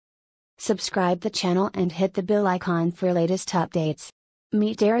Subscribe the channel and hit the bell icon for latest updates.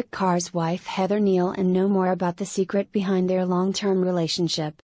 Meet Derek Carr's wife Heather Neel and know more about the secret behind their long-term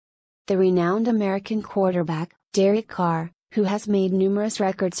relationship. The renowned American quarterback, Derek Carr, who has made numerous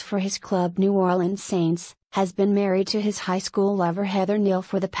records for his club New Orleans Saints, has been married to his high school lover Heather Neel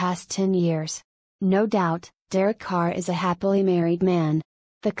for the past 10 years. No doubt, Derek Carr is a happily married man.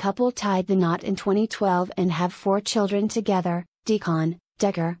 The couple tied the knot in 2012 and have 4 children together: Deakon,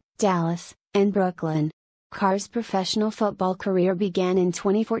 Deker, Dallas, and Brooklyn. Carr's professional football career began in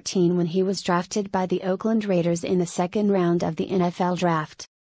 2014 when he was drafted by the Oakland Raiders in the second round of the NFL draft.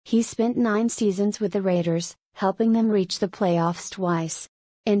 He spent 9 seasons with the Raiders, helping them reach the playoffs twice.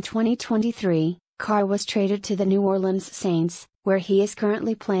 In 2023, Carr was traded to the New Orleans Saints, where he is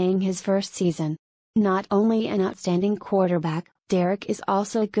currently playing his first season. Not only an outstanding quarterback, Derek is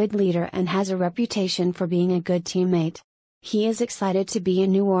also a good leader and has a reputation for being a good teammate. He is excited to be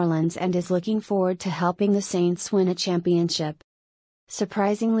in New Orleans and is looking forward to helping the Saints win a championship.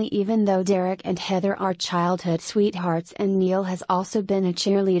 Surprisingly, even though Derek and Heather are childhood sweethearts and Neel has also been a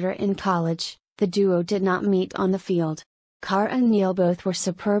cheerleader in college, the duo did not meet on the field. Carr and Neel both were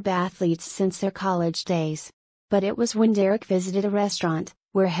superb athletes since their college days. But it was when Derek visited a restaurant,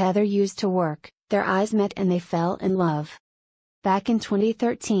 where Heather used to work, their eyes met and they fell in love. Back in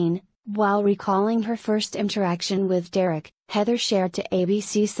 2013, while recalling her first interaction with Derek, Heather shared to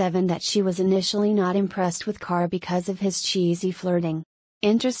ABC7 that she was initially not impressed with Carr because of his cheesy flirting.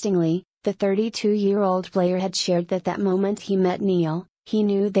 Interestingly, the 32-year-old player had shared that that moment he met Neel, he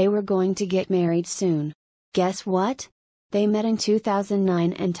knew they were going to get married soon. Guess what? They met in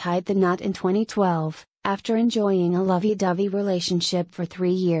 2009 and tied the knot in 2012, after enjoying a lovey-dovey relationship for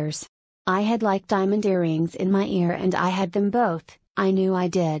 3 years. "I had like diamond earrings in my ear and I had them both, I knew I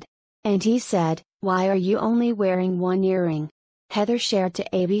did. And he said, 'Why are you only wearing one earring?'" Heather shared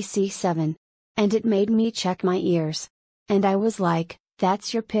to ABC7. "And it made me check my ears. And I was like,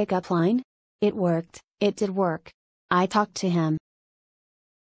 'That's your pickup line?' It worked, it did work. I talked to him,